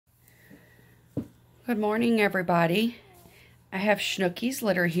Good morning, everybody. I have Snookie's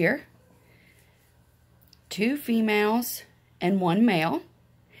litter here. 2 females and 1 male.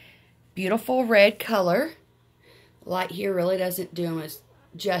 Beautiful red color. Light here really doesn't do them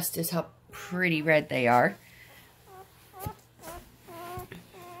justice how pretty red they are.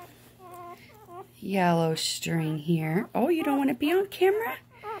 Yellow string here. Oh, you don't want to be on camera?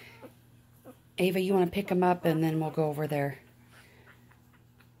 Ava, you want to pick them up and then we'll go over there.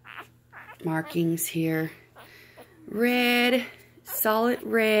 Markings here. Red, solid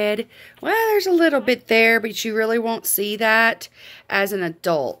red. Well, there's a little bit there, but you really won't see that as an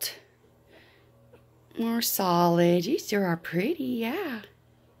adult. More solid. These sure are pretty, yeah.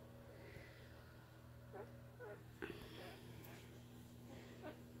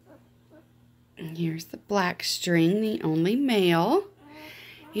 And here's the black string, the only male.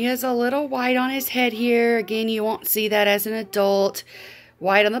 He has a little white on his head here. Again, you won't see that as an adult.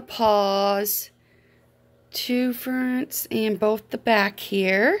 White on the paws. 2 fronts and both the back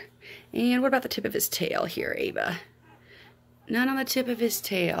here. And what about the tip of his tail here, Ava? None on the tip of his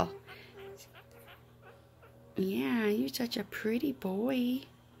tail. Yeah, you're such a pretty boy.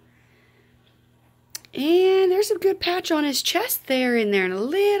 And there's a good patch on his chest there and a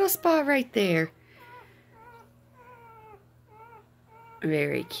little spot right there.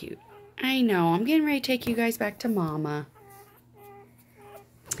 Very cute. I know, I'm getting ready to take you guys back to Mama.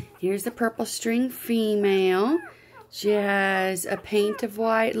 Here's the purple string female. She has a paint of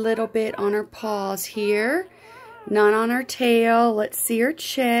white, little bit on her paws here. None on her tail. Let's see her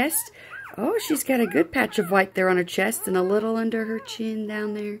chest. Oh, she's got a good patch of white there on her chest and a little under her chin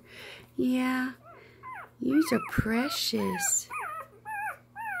down there. Yeah. These are precious.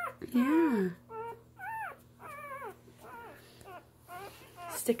 Yeah.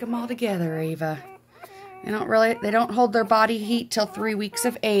 Stick them all together, Ava. They don't hold their body heat till 3 weeks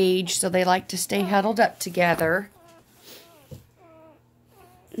of age, so they like to stay huddled up together.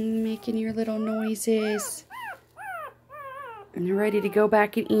 Making your little noises. And they're ready to go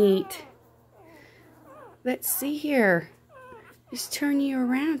back and eat. Let's see here. Just turn you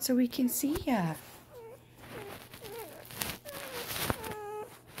around so we can see ya.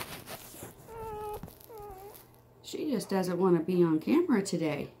 She just doesn't want to be on camera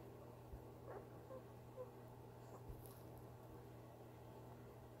today.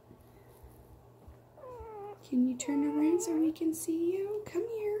 Can you turn around so we can see you? Come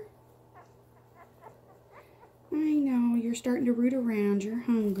here. I know, you're starting to root around. You're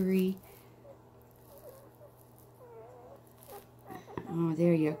hungry. Oh,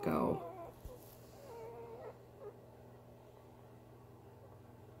 there you go.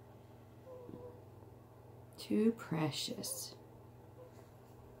 Too precious.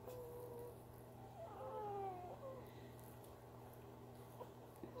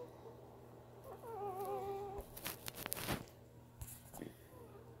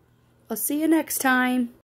 I'll see you next time.